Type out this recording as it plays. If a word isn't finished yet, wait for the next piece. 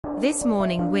This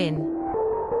morning win.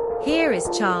 Here is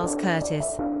Charles Curtis.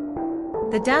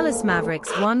 The Dallas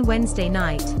Mavericks won Wednesday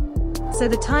night, so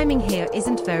the timing here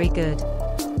isn't very good.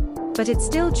 But it's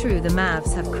still true the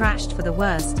Mavs have crashed for the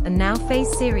worst and now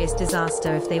face serious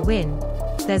disaster if they win.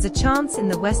 There's a chance in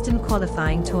the Western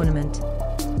qualifying tournament.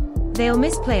 They'll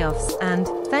miss playoffs and,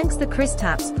 thanks the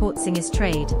Kristaps Porzingis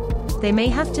trade, they may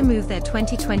have to move their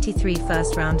 2023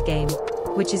 first-round game,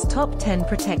 which is top 10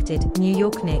 protected New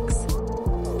York Knicks.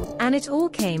 And it all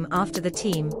came after the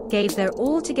team gave their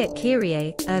all to get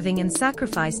Kyrie Irving and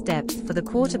sacrificed depth for the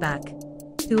quarterback,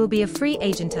 who will be a free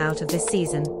agent out of this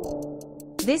season.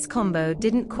 This combo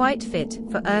didn't quite fit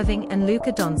for Irving and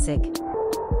Luka Doncic.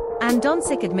 And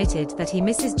Doncic admitted that he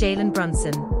misses Jalen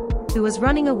Brunson, who was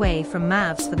running away from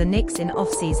Mavs for the Knicks in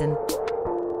off-season.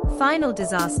 Final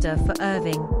disaster for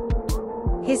Irving.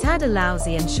 He's had a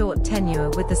lousy and short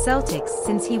tenure with the Celtics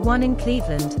since he won in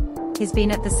Cleveland. He's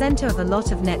been at the center of a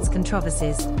lot of Nets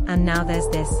controversies, and now there's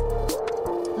this.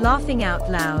 Laughing out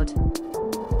loud.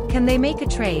 Can they make a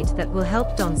trade that will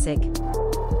help Doncic?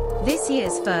 This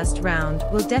year's first round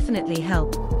will definitely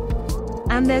help.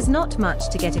 And there's not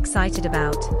much to get excited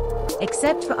about,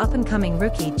 except for up-and-coming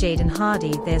rookie Jaden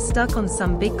Hardy They're stuck on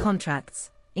some big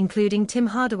contracts, including Tim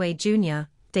Hardaway Jr.,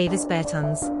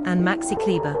 Bertans, and Maxi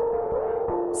Kleber.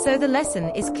 So the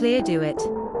lesson is clear: do it.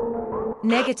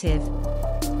 Negative.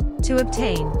 To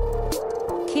obtain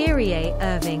Kyrie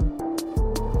Irving.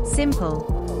 Simple.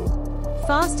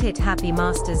 Fast hit. Happy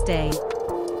Masters Day.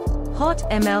 Hot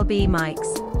MLB mics.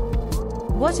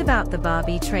 What about the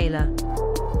Barbie trailer?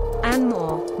 And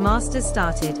more. Masters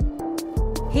started.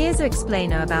 Here's an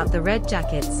explainer about the red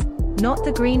jackets, not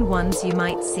the green ones you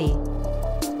might see.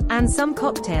 And some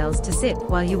cocktails to sip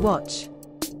while you watch.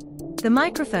 The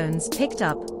microphones picked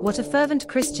up what a fervent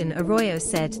Christian Arroyo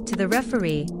said to the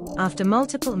referee after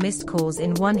multiple missed calls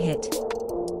in one hit.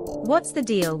 What's the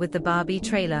deal with the Barbie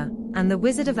trailer and the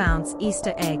Wizard of Oz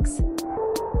Easter eggs?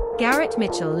 Garrett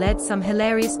Mitchell led some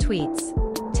hilarious tweets,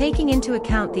 taking into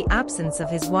account the absence of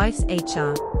his wife's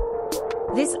HR.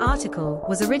 This article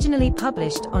was originally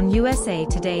published on USA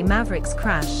TODAY Mavericks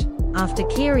Crash after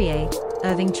Kyrie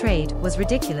Irving trade was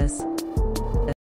ridiculous.